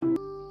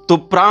तू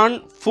प्राण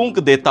फूंक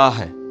देता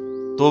है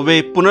तो वे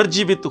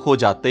पुनर्जीवित हो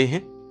जाते हैं,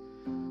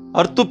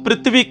 और तू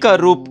पृथ्वी का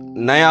रूप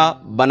नया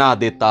बना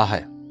देता है।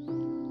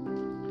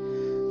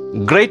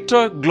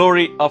 Greater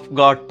glory of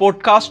God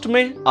podcast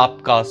में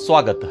आपका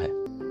स्वागत है।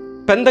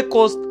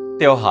 पेंतेकोस्त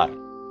त्योहार।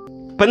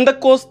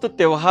 पेंतेकोस्त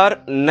त्योहार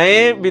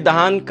नए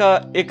विधान का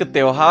एक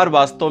त्योहार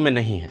वास्तव में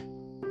नहीं है।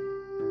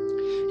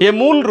 यह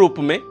मूल रूप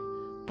में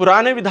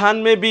पुराने विधान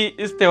में भी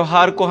इस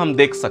त्योहार को हम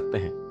देख सकते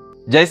हैं।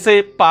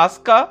 जैसे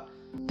पास्का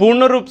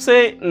पूर्ण रूप से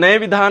नए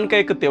विधान का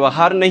एक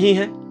त्योहार नहीं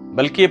है,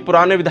 बल्कि ये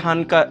पुराने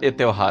विधान का एक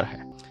त्योहार है।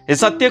 इस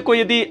सत्य को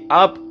यदि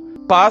आप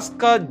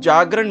पास्का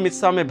जागरण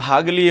मिस्सा में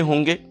भाग लिए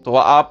होंगे तो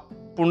आप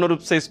पूर्ण रूप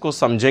से इसको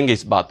समझेंगे।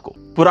 इस बात को,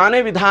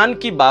 पुराने विधान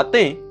की बातें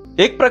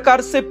एक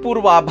प्रकार से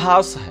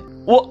पूर्वाभास है।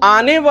 वो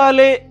आने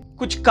वाले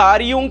कुछ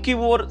कार्यों की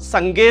ओर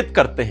संकेत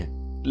करते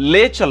हैं,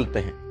 ले चलते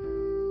हैं।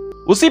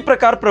 उसी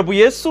प्रकार प्रभु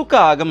यीशु का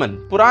आगमन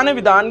पुराने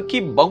विधान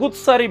की बहुत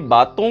सारी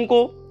बातों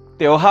को,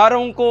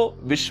 त्योहारों को,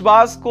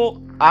 विश्वास को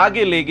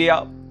आगे ले गया,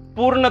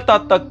 पूर्णता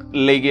तक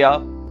ले गया,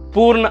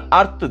 पूर्ण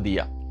अर्थ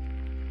दिया।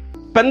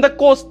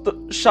 पेंतेकोस्त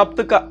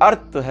शब्द का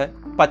अर्थ है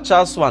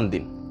 50वां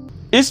दिन।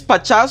 इस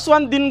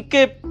 50वां दिन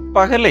के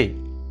पहले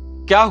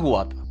क्या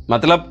हुआ था?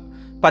 मतलब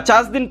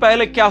 50 दिन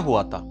पहले क्या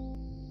हुआ था?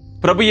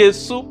 प्रभु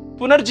यीशु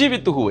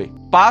पुनर्जीवित हुए,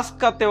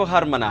 पास्का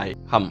त्योहार मनाए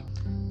हम।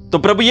 तो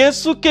प्रभु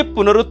यीशु के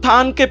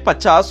पुनरुत्थान के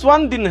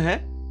 50वां दिन है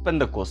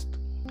पेंतेकोस्त।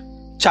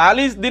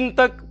 40 दिन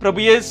तक प्रभु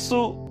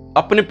यीशु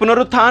अपने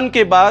पुनरुत्थान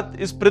के बाद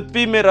इस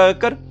पृथ्वी में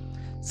रहकर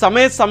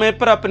समय समय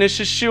पर अपने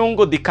शिष्यों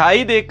को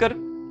दिखाई देकर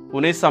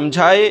उन्हें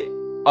समझाए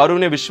और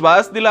उन्हें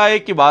विश्वास दिलाए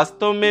कि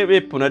वास्तव में वे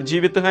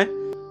पुनर्जीवित हैं,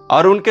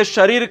 और उनके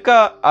शरीर का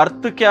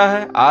अर्थ क्या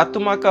है,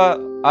 आत्मा का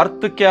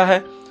अर्थ क्या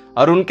है,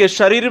 और उनके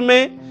शरीर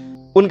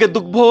में उनके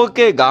दुख भोग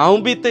के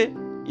गांव भी थे,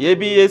 ये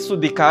भी यीशु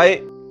दिखाए।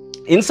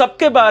 इन सब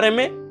के बारे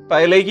में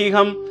पहले ही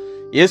हम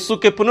यीशु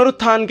के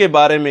पुनरुत्थान के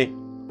बारे में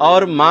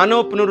और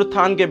मानव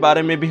पुनरुत्थान के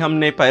बारे में भी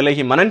हमने पहले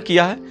ही मनन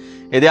किया है।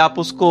 यदि आप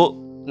उसको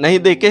नहीं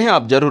देखे हैं,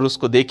 आप जरूर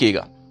उसको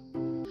देखिएगा।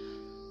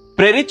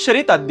 प्रेरित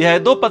चरित्र अध्याय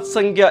 2 पद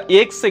संख्या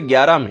 1 से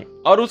 11 में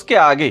और उसके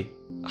आगे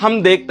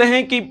हम देखते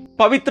हैं कि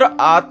पवित्र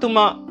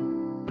आत्मा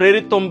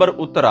प्रेरितों पर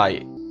उतर आए।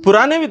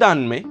 पुराने विधान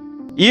में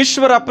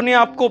ईश्वर अपने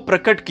आप को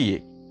प्रकट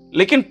किए,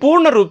 लेकिन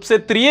पूर्ण रूप से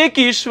त्रिएक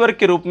ईश्वर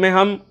के रूप में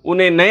हम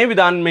उन्हें नए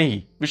विधान में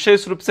ही,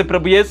 विशेष रूप से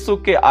प्रभु यीशु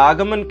के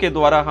आगमन के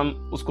द्वारा हम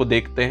उसको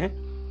देखते हैं।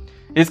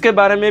 इसके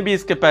बारे में भी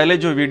इसके पहले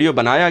जो वीडियो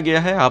बनाया गया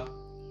है, आप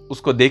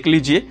उसको देख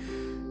लीजिए,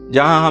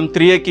 जहां हम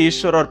त्रिएक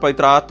ईश्वर और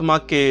पवित्र आत्मा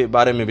के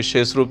बारे में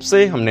विशेष रूप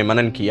से हमने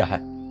मनन किया है।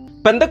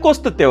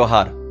 पेंतेकोस्त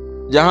त्योहार,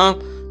 जहां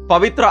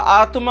पवित्र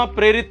आत्मा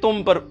प्रेरितों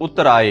पर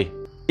उतर आए,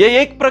 यह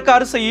एक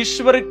प्रकार से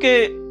ईश्वर के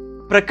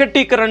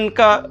प्रकटीकरण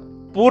का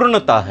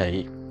पूर्णता है।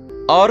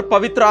 और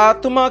पवित्र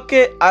आत्मा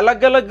के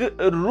अलग अलग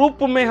रूप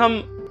में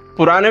हम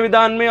पुराने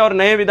विधान में और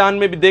नए विधान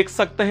में भी देख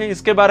सकते हैं।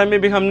 इसके बारे में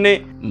भी हमने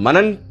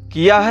मनन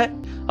किया है,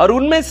 और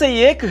उनमें से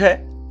एक है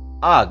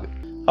आग।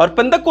 और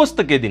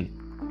पेंतेकोस्त के दिन,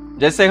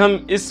 जैसे हम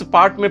इस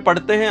पाठ में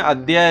पढ़ते हैं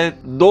अध्याय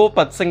 2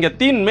 पद संख्या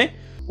 3 में,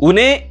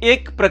 उन्हें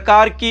एक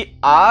प्रकार की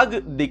आग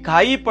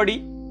दिखाई पड़ी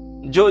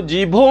जो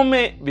जीभों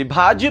में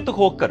विभाजित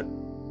होकर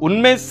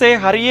उनमें से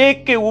हर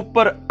एक के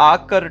ऊपर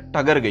आकर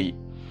ठगर गई।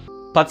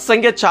 पद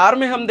संख्या 4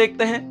 में हम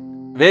देखते हैं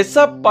वे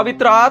सब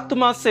पवित्र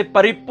आत्मा से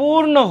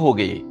परिपूर्ण हो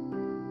गए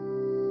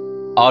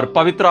और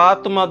पवित्र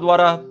आत्मा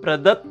द्वारा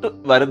प्रदत्त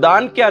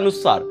वरदान के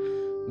अनुसार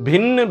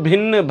भिन्न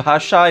भिन्न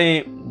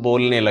भाषाएं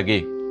बोलने लगे।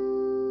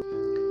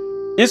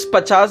 इस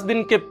 50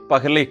 दिन के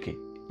पहले के,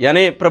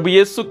 यानी प्रभु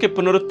यीशु के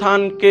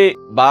पुनरुत्थान के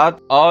बाद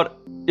और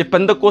ये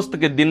पेंतेकोस्त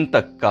के दिन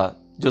तक का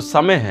जो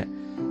समय है,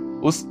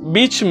 उस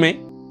बीच में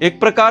एक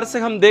प्रकार से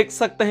हम देख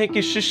सकते हैं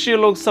कि शिष्य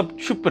लोग सब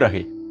चुप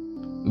रहे।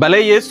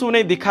 भले यीशु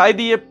ने दिखाई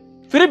दिए,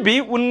 फिर भी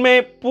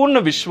उनमें पूर्ण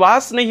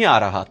विश्वास नहीं आ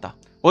रहा था,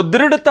 वो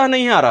दृढ़ता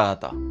नहीं आ रहा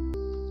था।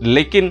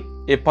 लेकिन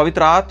ये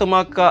पवित्र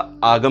आत्मा का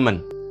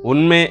आगमन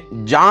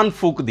उनमें जान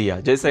फूंक दिया,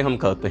 जैसे हम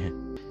कहते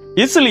हैं।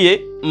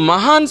 इसलिए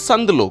महान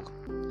संत लोग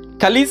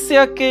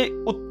कलीसिया के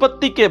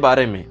उत्पत्ति के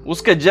बारे में,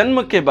 उसके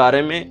जन्म के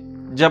बारे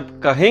में जब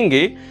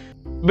कहेंगे,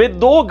 वे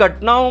 2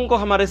 घटनाओं को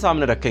हमारे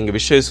सामने रखेंगे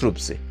विशेष रूप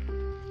से।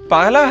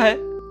 पहला है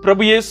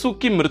प्रभु यीशु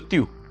की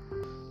मृत्यु,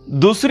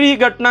 दूसरी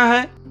घटना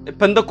है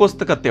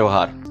पेंतेकोस्त का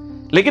त्योहार।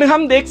 लेकिन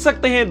हम देख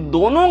सकते हैं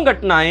दोनों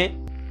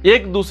घटनाएं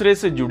एक दूसरे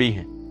से जुड़ी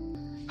हैं।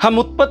 हम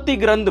उत्पत्ति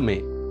ग्रंथ में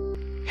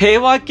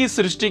हेवा की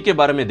सृष्टि के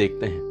बारे में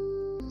देखते हैं।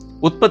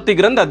 उत्पत्ति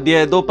ग्रंथ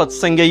अध्याय 2 पद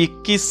संख्या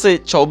 21 से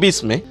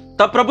 24 में,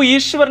 तब प्रभु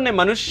ईश्वर ने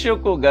मनुष्य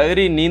को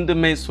गहरी नींद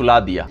में सुला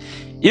दिया।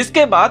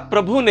 इसके बाद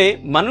प्रभु ने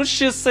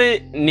मनुष्य से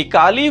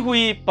निकाली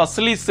हुई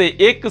पसली से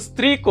एक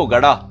स्त्री को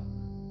गढ़ा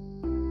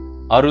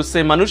और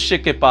उसे मनुष्य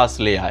के पास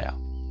ले आया।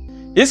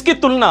 इसकी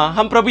तुलना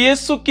हम प्रभु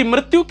यीशु की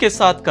मृत्यु के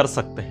साथ कर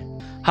सकते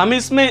हैं। हम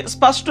इसमें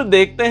स्पष्ट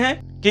देखते हैं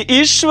कि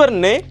ईश्वर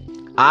ने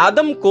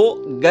आदम को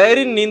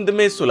गहरी नींद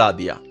में सुला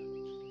दिया,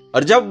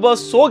 और जब वह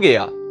सो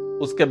गया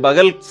उसके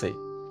बगल से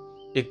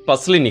एक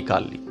पसली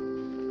निकाल ली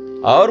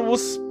और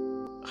उस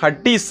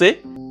हड्डी से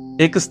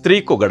एक स्त्री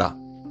को गढ़ा।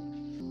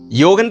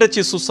 యోగన్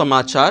रचित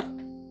सुसमाचार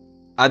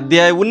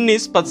अध्याय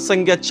 19 पद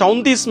संख्या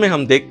 34 में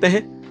हम देखते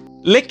हैं,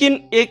 लेकिन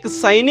एक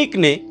सैनिक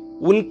ने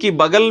उनकी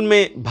बगल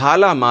में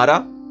भाला मारा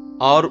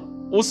और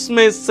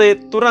उसमें से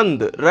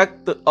तुरंत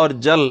रक्त और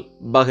जल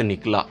बह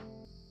निकला,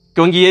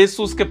 क्योंकि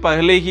यीशु उसके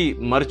पहले ही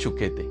मर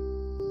चुके थे।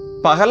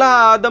 पहला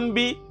आदम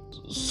भी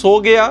सो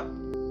गया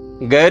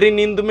गहरी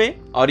नींद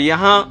में, और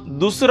यहां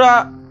दूसरा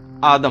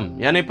आदम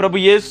यानी प्रभु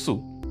यीशु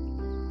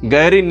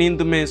गहरी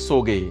नींद में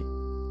सो गए,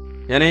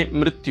 यानी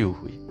मृत्यु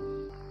हुई।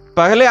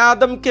 पहले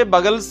आदम के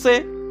बगल से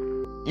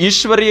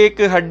ईश्वर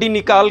एक हड्डी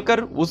निकालकर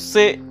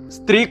उससे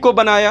स्त्री को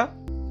बनाया।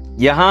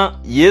 यहां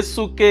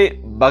यीशु के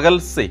बगल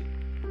से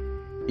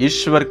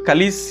ईश्वर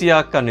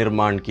कलीसिया का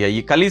निर्माण किया,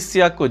 ये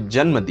कलीसिया को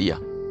जन्म दिया।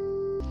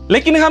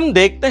 लेकिन हम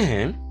देखते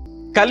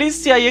हैं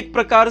कलीसिया एक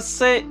प्रकार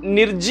से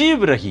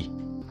निर्जीव रही।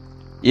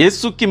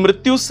 यीशु की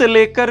मृत्यु से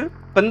लेकर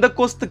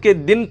पेंतकोस्त के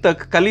दिन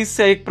तक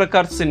कलीसिया एक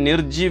प्रकार से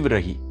निर्जीव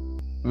रही।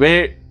 वे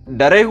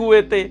डरे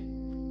हुए थे,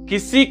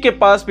 किसी के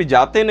पास भी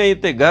जाते नहीं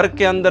थे, घर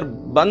के अंदर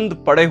बंद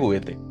पड़े हुए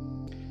थे।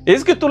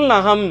 इसकी तुलना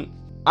हम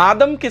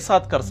आदम के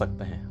साथ कर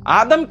सकते हैं।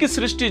 आदम की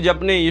सृष्टि जब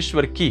ने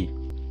ईश्वर की,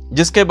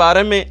 जिसके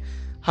बारे में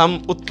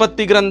हम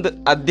उत्पत्ति ग्रंथ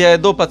अध्याय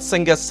 2 पद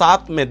संख्या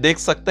 7 में देख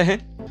सकते हैं।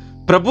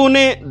 प्रभु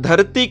ने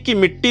धरती की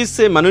मिट्टी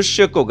से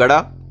मनुष्य को गढ़ा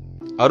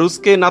और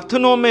उसके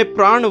नाथनों में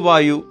प्राण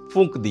वायु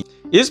फूंक दी।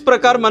 इस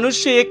प्रकार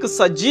मनुष्य एक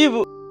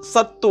सजीव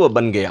सत्व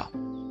बन गया।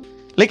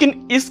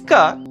 लेकिन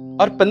इसका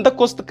और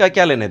पेंतकोस्त का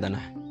क्या लेने देना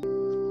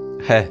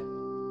है?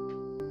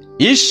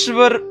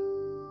 ईश्वर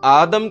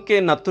आदम के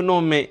नथनों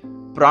में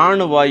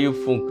प्राण वायु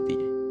फूंक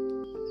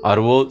दिए और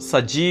वो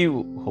सजीव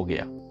हो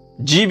गया,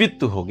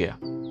 जीवित हो गया।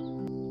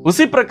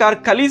 उसी प्रकार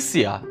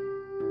कलीसिया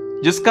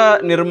जिसका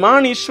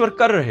निर्माण ईश्वर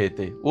कर रहे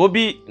थे, वो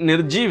भी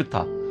निर्जीव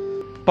था।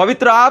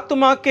 पवित्र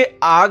आत्मा के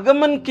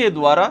आगमन के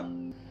द्वारा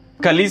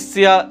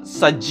कलीसिया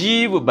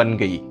सजीव बन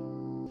गई।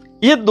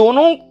 ये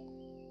दोनों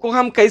को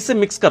हम कैसे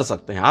मिक्स कर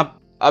सकते हैं? आप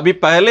अभी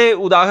पहले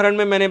उदाहरण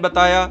में मैंने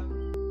बताया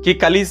कि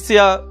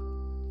कलीसिया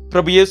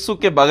प्रभु यीशु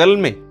के बगल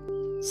में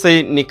से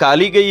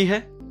निकाली गई है,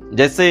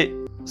 जैसे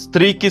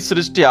स्त्री की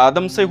सृष्टि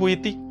आदम से हुई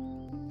थी।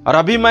 और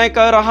अभी मैं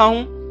कह रहा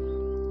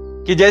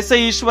हूं कि जैसे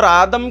ईश्वर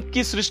आदम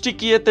की सृष्टि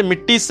किए थे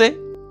मिट्टी से,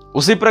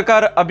 उसी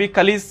प्रकार अभी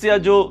कलीसिया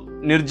जो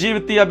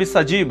निर्जीव थी अभी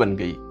सजीव बन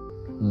गई।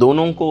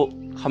 दोनों को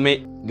हमें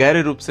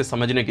गहरे रूप से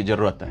समझने की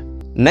जरूरत है।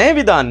 नए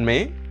विधान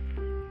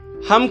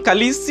में हम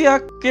कलीसिया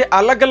के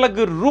अलग अलग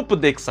रूप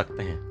देख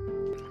सकते हैं,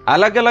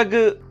 अलग अलग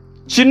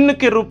चिन्ह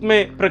के रूप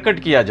में प्रकट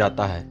किया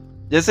जाता है।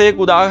 जैसे एक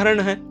उदाहरण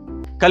है,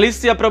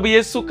 कलीसिया प्रभु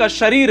यीशु का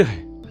शरीर है,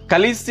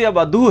 कलीसिया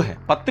वधू है,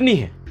 पत्नी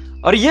है।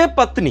 और यह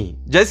पत्नी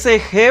जैसे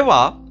हेवा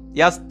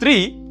या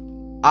स्त्री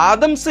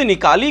आदम से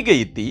निकाली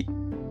गई थी,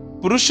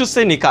 पुरुष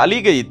से निकाली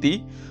गई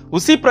थी,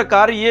 उसी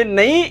प्रकार ये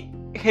नई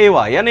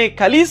हेवा यानी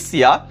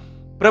कलीसिया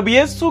प्रभु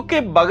यीशु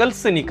के बगल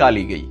से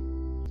निकाली गई।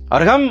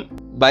 और हम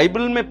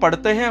बाइबल में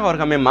पढ़ते हैं और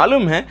हमें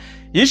मालूम है,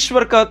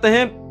 ईश्वर कहते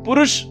हैं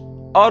पुरुष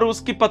और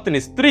उसकी पत्नी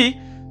स्त्री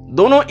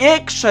दोनों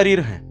एक शरीर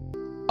हैं।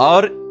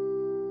 और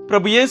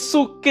प्रभु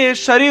यीशु के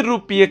शरीर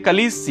रूपी ये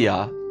कलीसिया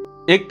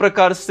एक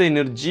प्रकार से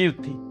निर्जीव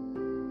थी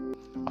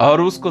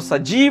और उसको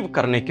सजीव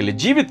करने के लिए,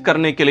 जीवित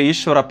करने के लिए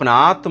ईश्वर अपना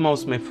आत्मा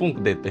उसमें फूंक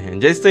देते हैं।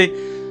 जैसे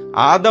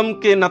आदम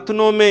के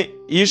नथनों में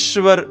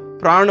ईश्वर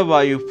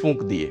प्राणवायु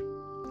फूंक दिए।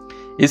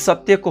 इस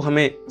सत्य को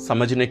हमें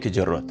समझने की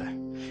जरूरत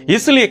है।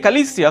 इसलिए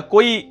कलीसिया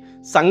कोई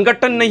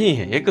संगठन नहीं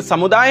है, एक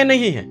समुदाय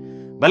नहीं है,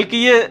 बल्कि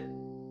ये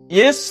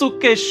यीशु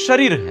के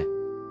शरीर है,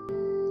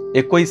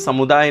 ये कोई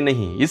समुदाय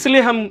नहीं।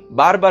 इसलिए हम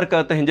बार बार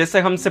कहते हैं, जैसे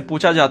हमसे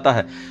पूछा जाता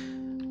है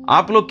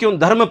आप लोग क्यों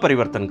धर्म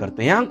परिवर्तन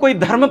करते हैं? यहां कोई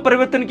धर्म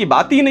परिवर्तन की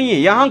बात ही नहीं है।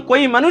 यहां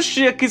कोई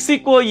मनुष्य किसी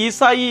को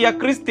ईसाई या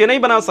क्रिस्ती नहीं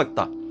बना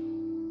सकता।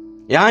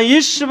 यहां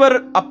ईश्वर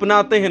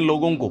अपनाते हैं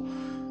लोगों को।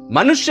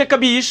 मनुष्य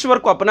कभी ईश्वर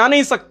को अपना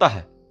नहीं सकता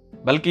है,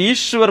 बल्कि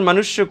ईश्वर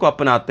मनुष्य को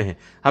अपनाते हैं,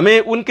 हमें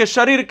उनके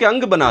शरीर के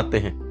अंग बनाते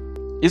हैं।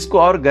 इसको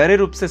और गहरे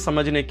रूप से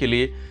समझने के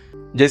लिए,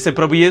 जैसे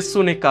प्रभु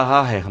यीशु ने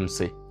कहा है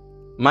हमसे,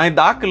 मैं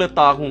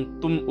दाखलता हूं,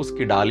 तुम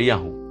उसकी डालियां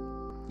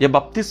हो। यह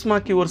बपतिस्मा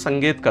की ओर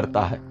संकेत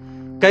करता है।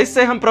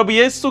 कैसे हम प्रभु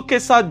यीशु के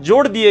साथ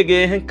जोड़ दिए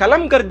गए हैं,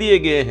 कलम कर दिए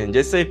गए हैं,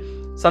 जैसे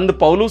संत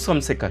पौलुस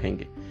हमसे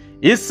कहेंगे।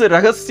 इस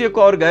रहस्य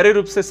को और गहरे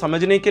रूप से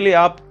समझने के लिए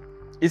आप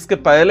इसके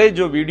पहले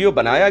जो वीडियो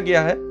बनाया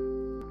गया है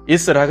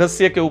इस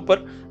रहस्य के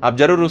ऊपर, आप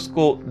जरूर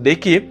उसको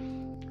देखिए।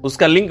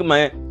 उसका लिंक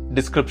मैं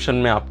डिस्क्रिप्शन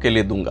में आपके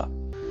लिए दूंगा।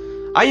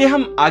 आइए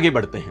हम आगे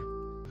बढ़ते हैं।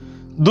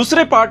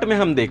 दूसरे पार्ट में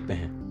हम देखते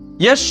हैं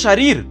यह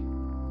शरीर,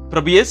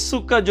 प्रभु यीशु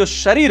का जो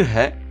शरीर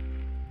है,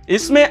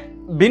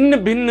 इसमें भिन्न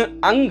भिन्न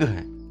अंग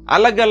हैं,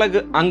 अलग अलग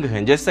अंग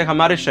हैं, जैसे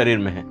हमारे शरीर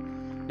में है।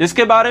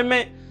 इसके बारे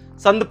में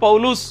संत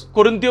पौलुस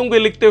कुरिन्थियों को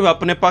लिखते हुए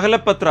अपने पहले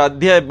पत्र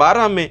अध्याय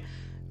 12 में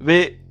वे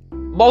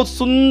बहुत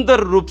सुंदर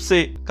रूप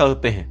से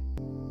कहते हैं।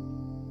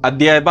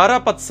 अध्याय 12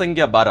 पद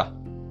संख्या 12,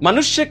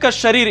 मनुष्य का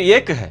शरीर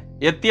एक है,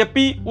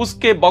 यद्यपि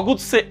उसके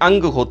बहुत से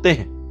अंग होते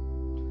हैं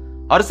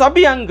और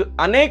सभी अंग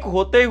अनेक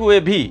होते हुए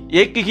भी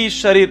एक ही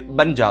शरीर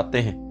बन जाते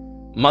हैं।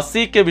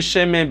 मसीह के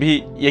विषय में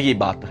भी यही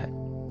बात है।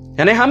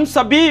 यानी हम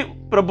सभी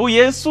प्रभु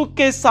यीशु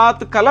के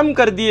साथ कलम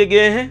कर दिए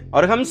गए हैं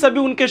और हम सभी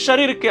उनके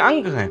शरीर के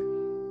अंग हैं।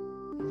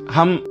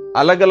 हम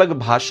अलग अलग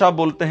भाषा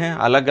बोलते हैं,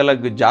 अलग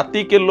अलग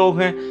जाति के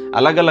लोग हैं,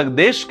 अलग अलग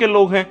देश के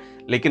लोग हैं,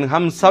 लेकिन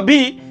हम सभी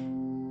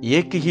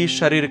एक ही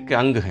शरीर के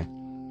अंग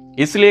हैं।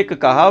 इसलिए एक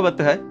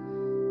कहावत है,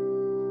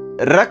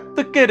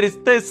 रक्त के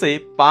रिश्ते से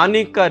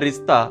पानी का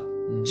रिश्ता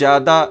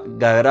ज्यादा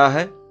गहरा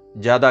है,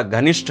 ज्यादा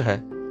घनिष्ठ है,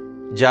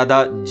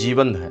 ज्यादा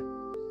जीवंत है।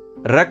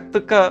 रक्त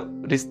का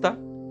रिश्ता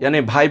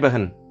यानी भाई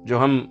बहन जो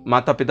हम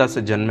माता पिता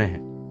से जन्मे हैं,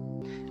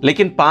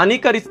 लेकिन पानी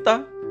का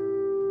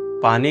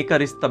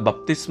रिश्ता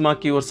बपतिस्मा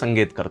की ओर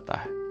संकेत करता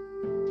है।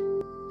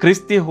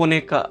 क्रिस्ती होने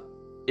का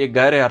एक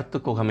गहरे अर्थ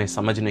को हमें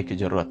समझने की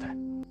जरूरत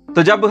है।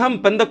 तो जब हम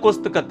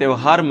पेंदकोस्त का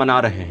त्योहार मना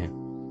रहे हैं,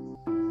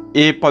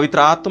 ये पवित्र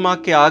आत्मा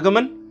के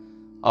आगमन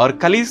और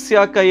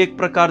कलीसिया का एक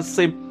प्रकार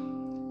से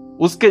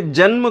उसके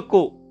जन्म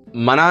को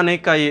मनाने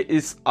का ये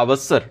इस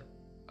अवसर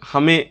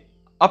हमें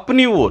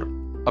अपनी ओर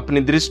अपनी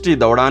दृष्टि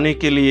दौड़ाने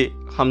के लिए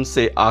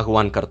हमसे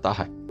आह्वान करता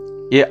है।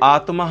 ये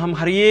आत्मा हम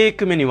हर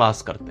एक में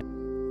निवास करते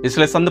हैं।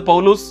 इसलिए संत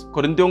पौलुस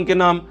कुरिन्थियों के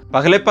नाम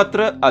पहले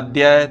पत्र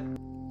अध्याय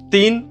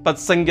 3 पद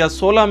संख्या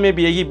 16 में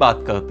भी यही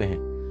बात कहते हैं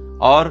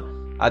और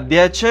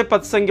अध्याय 6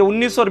 पद संख्या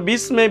 19 और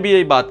 20 में भी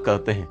यही बात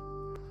कहते हैं,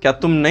 क्या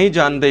तुम नहीं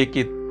जानते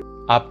कि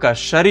आपका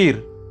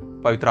शरीर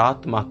पवित्र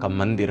आत्मा का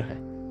मंदिर है,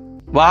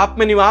 वह आप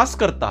में निवास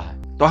करता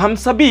है। तो हम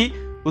सभी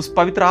उस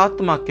पवित्र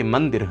आत्मा के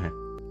मंदिर हैं।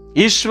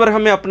 ईश्वर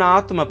हमें अपना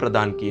आत्मा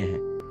प्रदान किए हैं।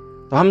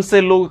 तो हमसे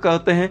लोग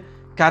कहते हैं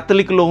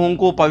कैथोलिक लोगों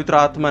को पवित्र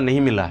आत्मा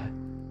नहीं मिला है।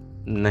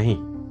 नहीं,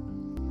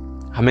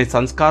 हमें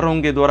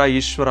संस्कारों के द्वारा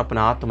ईश्वर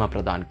अपना आत्मा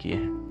प्रदान किए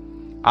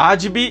हैं।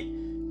 आज भी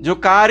जो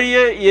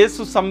कार्य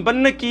यीशु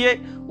संपन्न किए,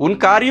 उन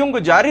कार्यों को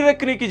जारी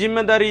रखने की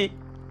जिम्मेदारी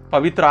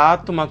पवित्र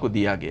आत्मा को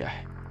दिया गया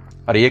है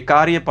और ये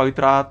कार्य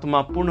पवित्र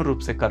आत्मा पूर्ण रूप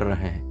से कर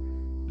रहे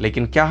हैं,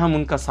 लेकिन क्या हम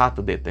उनका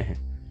साथ देते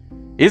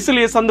हैं?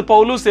 इसलिए संत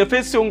पौलुस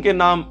एफेसियों के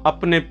नाम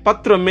अपने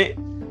पत्र में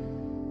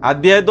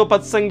अध्याय 2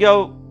 पद संख्या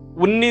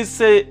 19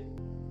 से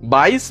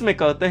 22 में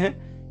कहते हैं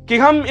कि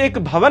हम एक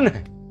भवन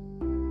है,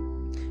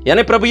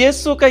 यानी प्रभु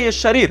यीशु का ये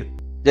शरीर,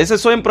 जैसे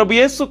स्वयं प्रभु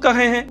यीशु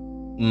कहे हैं,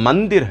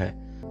 मंदिर है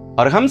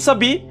और हम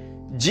सभी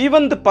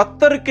जीवंत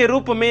पत्थर के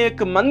रूप में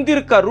एक मंदिर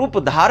का रूप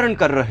धारण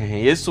कर रहे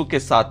हैं यीशु के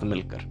साथ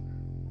मिलकर,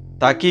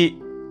 ताकि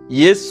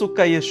यीशु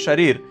का ये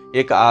शरीर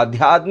एक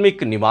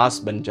आध्यात्मिक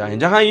निवास बन जाए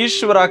जहां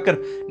ईश्वर आकर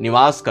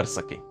निवास कर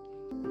सके।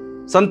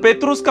 संत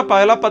पेतरुस का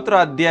पहला पत्र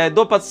अध्याय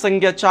 2 पद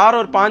संख्या 4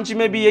 और 5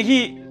 में भी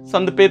यही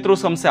संत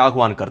पेतरुस हमसे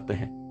आह्वान करते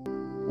हैं,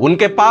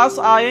 उनके पास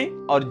आए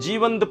और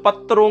जीवंत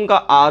पत्थरों का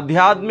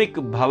आध्यात्मिक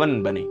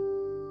भवन बने।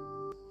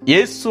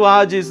 यीशु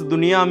आज इस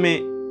दुनिया में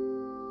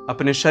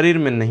अपने शरीर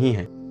में नहीं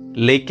है,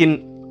 लेकिन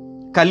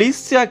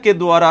कलीसिया के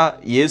द्वारा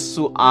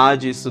यीशु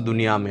आज इस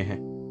दुनिया में है।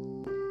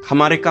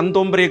 हमारे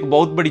कंधों पर एक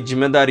बहुत बड़ी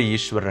जिम्मेदारी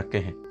ईश्वर रखे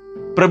हैं।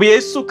 प्रभु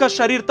यीशु का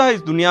शरीर था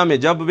इस दुनिया में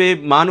जब वे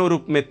मानव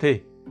रूप में थे,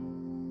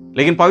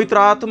 लेकिन पवित्र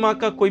आत्मा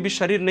का कोई भी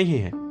शरीर नहीं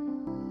है,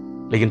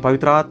 लेकिन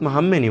पवित्र आत्मा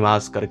हम में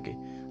निवास करके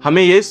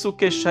हमें यीशु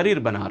के शरीर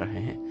बना रहे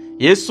हैं,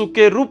 यीशु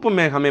के रूप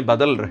में हमें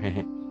बदल रहे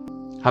हैं।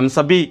 हम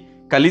सभी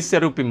कलीसिया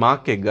रूपी मां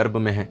के गर्भ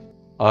में हैं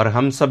और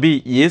हम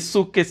सभी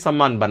यीशु के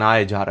समान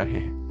बनाए जा रहे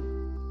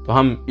हैं। तो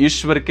हम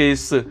ईश्वर के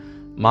इस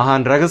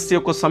महान रहस्य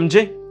को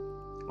समझें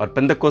और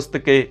पेंतकोस्त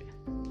के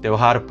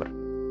त्योहार पर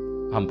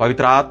हम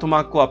पवित्र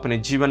आत्मा को अपने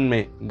जीवन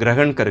में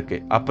ग्रहण करके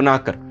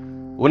अपनाकर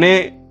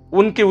उन्हें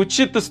उनके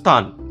उचित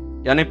स्थान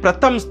यानी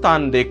प्रथम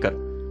स्थान देकर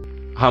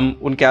हम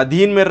उनके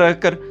अधीन में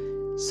रहकर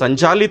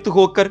संचालित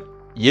होकर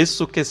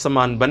यीशु के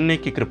समान बनने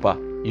की कृपा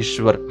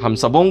ईश्वर हम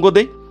सबों को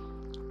दे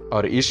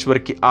और ईश्वर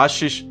की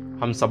आशीष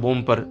हम सबों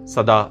पर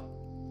सदा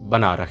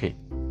बना रहे।